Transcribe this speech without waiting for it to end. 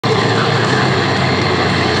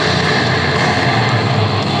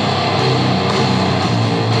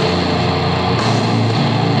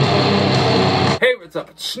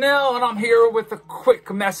Schnell, and I'm here with a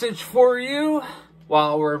quick message for you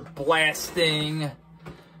while we're blasting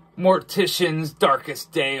Mortician's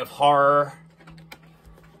Darkest Day of Horror.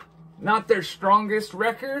 Not their strongest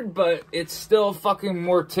record, but it's still fucking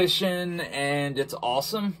Mortician, and it's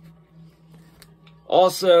awesome.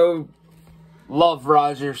 Also, love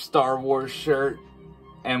Roger's Star Wars shirt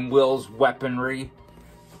and Will's weaponry.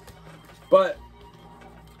 But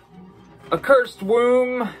Accursed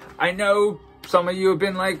Womb, I know some of you have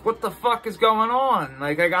been like, what the fuck is going on?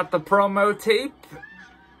 Like, I got the promo tape,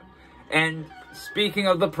 and speaking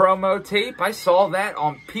of the promo tape, I saw that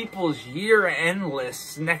on people's year-end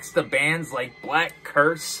lists next to bands like Black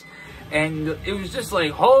Kurse, and it was just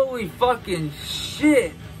like, holy fucking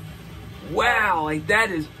shit. Wow, like,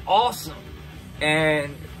 that is awesome.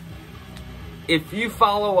 And if you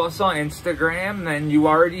follow us on Instagram, then you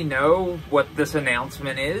already know what this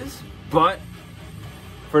announcement is. But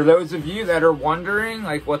for those of you that are wondering,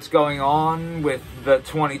 like, what's going on with the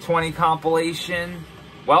 2020 compilation,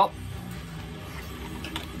 well,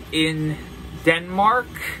 in Denmark,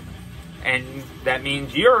 and that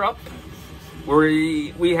means Europe,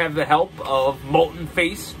 we have the help of Molten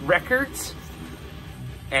Face Records,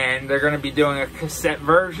 and they're going to be doing a cassette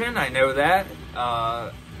version. I know that.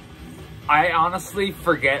 I honestly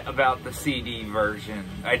forget about the CD version.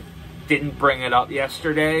 I didn't bring it up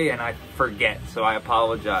yesterday, and I forget, so I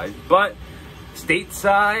apologize. But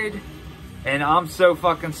stateside, and I'm so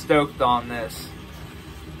fucking stoked on this.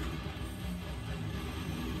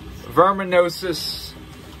 Vermignosis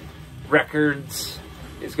Records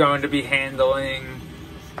is going to be handling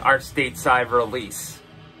our stateside release.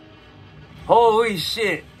 Holy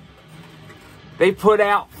shit! They put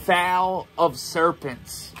out Foul of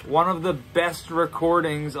Serpents, one of the best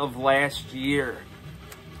recordings of last year.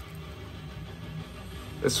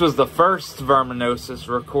 This was the first Vermignosis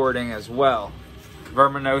recording as well.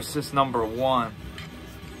 Vermignosis #1.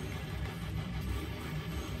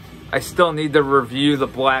 I still need to review the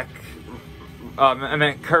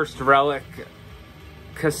Cursed Relic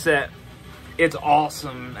cassette. It's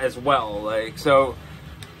awesome as well. Like, so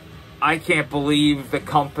I can't believe the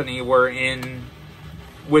company we're in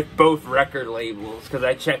with both record labels, because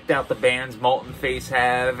I checked out the bands Molten Face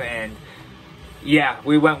have, and yeah,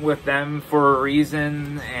 we went with them for a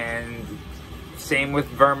reason, and same with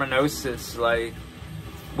Vermignosis. Like,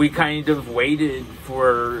 we kind of waited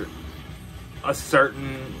for a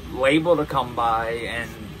certain label to come by, and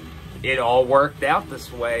it all worked out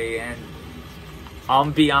this way, and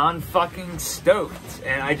I'm beyond fucking stoked.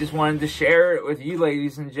 And I just wanted to share it with you,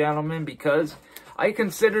 ladies and gentlemen, because I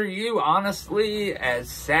consider you, honestly, as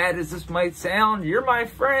sad as this might sound, you're my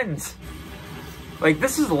friends. Like,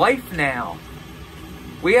 this is life now.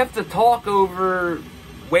 We have to talk over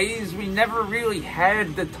ways we never really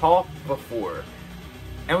had to talk before.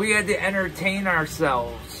 And we had to entertain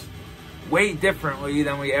ourselves way differently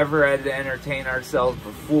than we ever had to entertain ourselves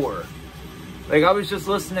before. Like, I was just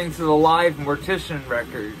listening to the live Mortician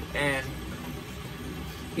record, and,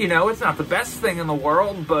 you know, it's not the best thing in the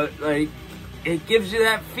world, but, like, it gives you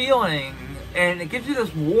that feeling, and it gives you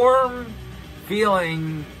this warm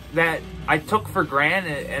feeling that I took for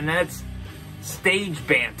granted, and that's stage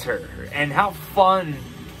banter, and how fun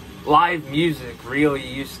live music really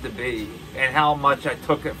used to be, and how much I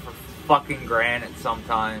took it for fucking granted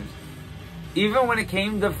sometimes. Even when it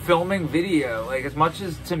came to filming video, like, as much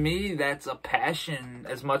as, to me, that's a passion,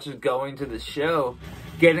 as much as going to the show,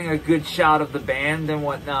 getting a good shot of the band and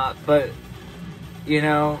whatnot, but, you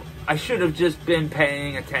know, I should have just been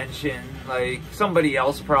paying attention. Like, somebody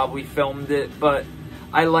else probably filmed it, but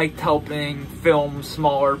I liked helping film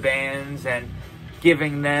smaller bands and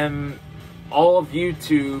giving them all of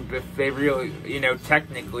YouTube, if they really, you know,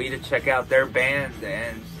 technically, to check out their band.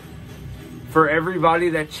 And for everybody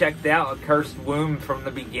that checked out Accursed Womb from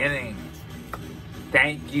the beginning,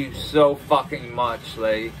 thank you so fucking much.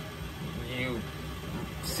 Like, you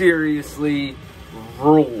seriously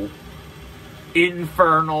rule.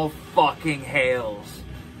 Infernal fucking hails.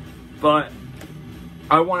 But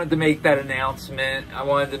I wanted to make that announcement. I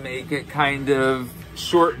wanted to make it kind of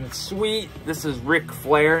short and sweet. This is Ric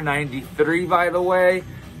Flair 93, by the way.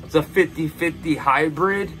 It's a 50-50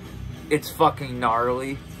 hybrid. It's fucking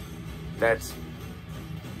gnarly. That's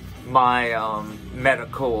my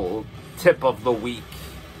medical tip of the week.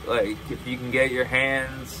 Like, if you can get your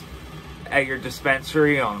hands at your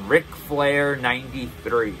dispensary on Ric Flair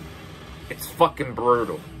 93, it's fucking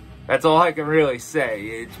brutal. That's all I can really say.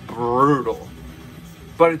 It's brutal.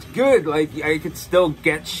 But it's good. Like, I could still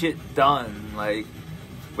get shit done. Like,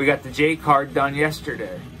 we got the J card done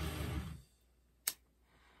yesterday.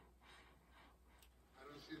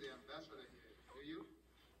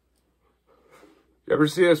 You ever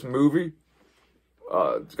see this movie?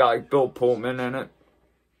 It's got like Bill Pullman in it.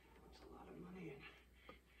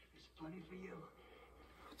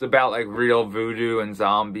 It's about like real voodoo and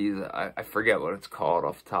zombies. I forget what it's called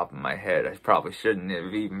off the top of my head. I probably shouldn't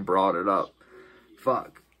have even brought it up.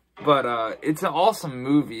 Fuck. But it's an awesome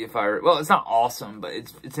movie. Well, it's not awesome, but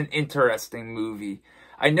it's an interesting movie.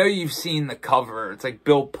 I know you've seen the cover. It's like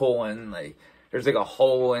Bill Pullman. Like there's like a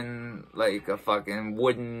hole in like a fucking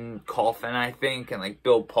wooden coffin, I think, and like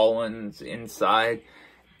Bill Pullman's inside.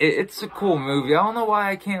 It's a cool movie. I don't know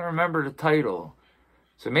why I can't remember the title.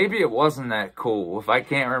 So maybe it wasn't that cool if I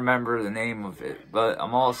can't remember the name of it. But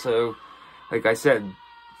I'm also, like I said,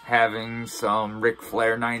 having some Ric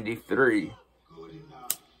Flair 93.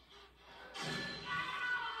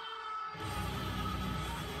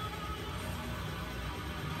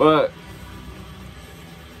 But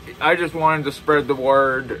I just wanted to spread the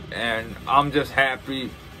word, and I'm just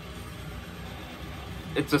happy.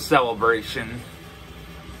 It's a celebration.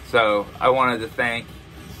 So I wanted to thank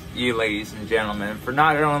you, ladies and gentlemen, for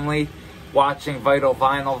not only watching Vital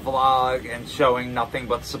Vinyl Vlog and showing nothing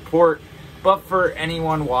but support, but for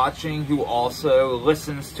anyone watching who also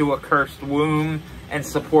listens to Accursed Womb and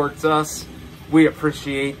supports us. We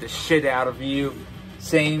appreciate the shit out of you.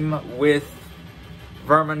 Same with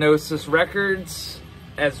Vermignosis Records,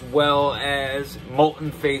 as well as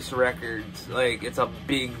Molten Face Records. Like, it's a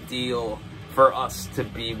big deal for us to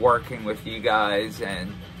be working with you guys,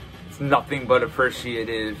 and it's nothing but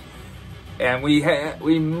appreciative. And we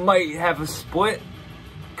might have a split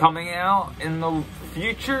coming out in the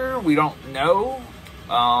future. We don't know.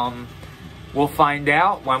 We'll find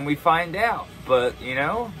out when we find out. But, you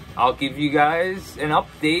know, I'll give you guys an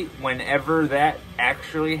update whenever that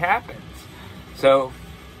actually happens. So,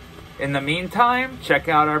 in the meantime, check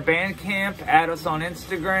out our Bandcamp. Add us on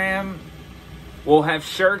Instagram. We'll have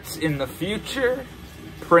shirts in the future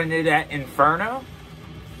printed at INFERNAL.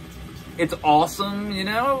 It's awesome, you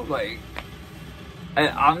know, like,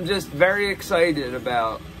 I'm just very excited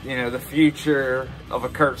about, you know, the future of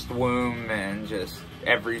Accursed Womb and just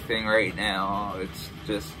everything right now. It's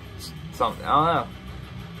just something, I don't know.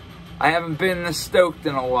 I haven't been this stoked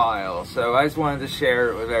in a while, so I just wanted to share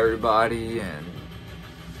it with everybody and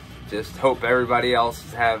just hope everybody else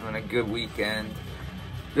is having a good weekend.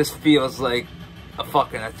 This feels like a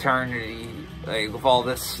fucking eternity, like with all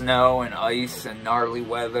this snow and ice and gnarly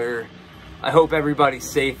weather. I hope everybody's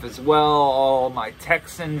safe as well. All my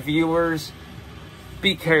Texan viewers,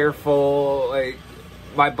 be careful. Like,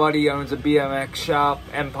 my buddy owns a BMX shop,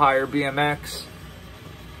 Empire BMX.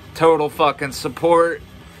 Total fucking support.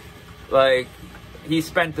 Like, he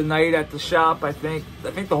spent the night at the shop. I think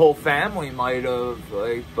the whole family might have.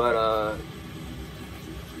 Like, but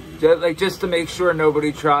just to make sure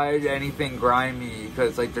nobody tried anything grimy,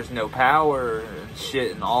 because like there's no power and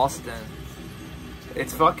shit in Austin.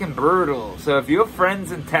 It's fucking brutal. So if you have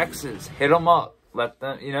friends in Texas, hit them up. Let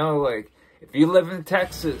them, you know, like, if you live in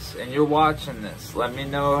Texas and you're watching this, let me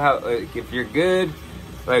know how, like, if you're good,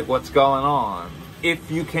 like, what's going on. If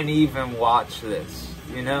you can even watch this,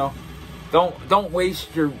 you know? Don't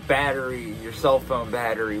waste your battery, your cell phone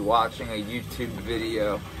battery, watching a YouTube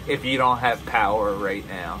video if you don't have power right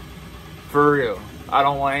now. For real. I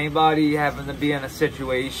don't want anybody having to be in a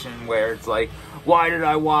situation where it's like, why did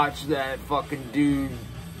I watch that fucking dude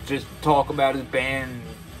just talk about his band?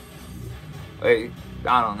 Like,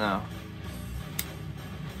 I don't know.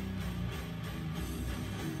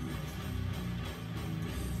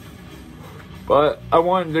 But I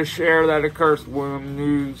wanted to share that Accursed Womb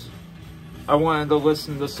news. I wanted to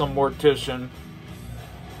listen to some Mortician.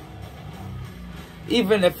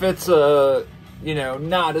 Even if it's a, you know,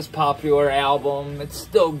 not as popular album, it's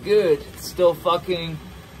still good. It's still fucking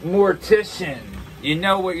Mortician. You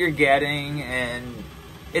know what you're getting, and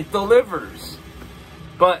it delivers.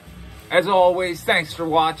 But, as always, thanks for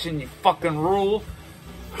watching. You fucking rule.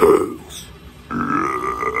 Peace.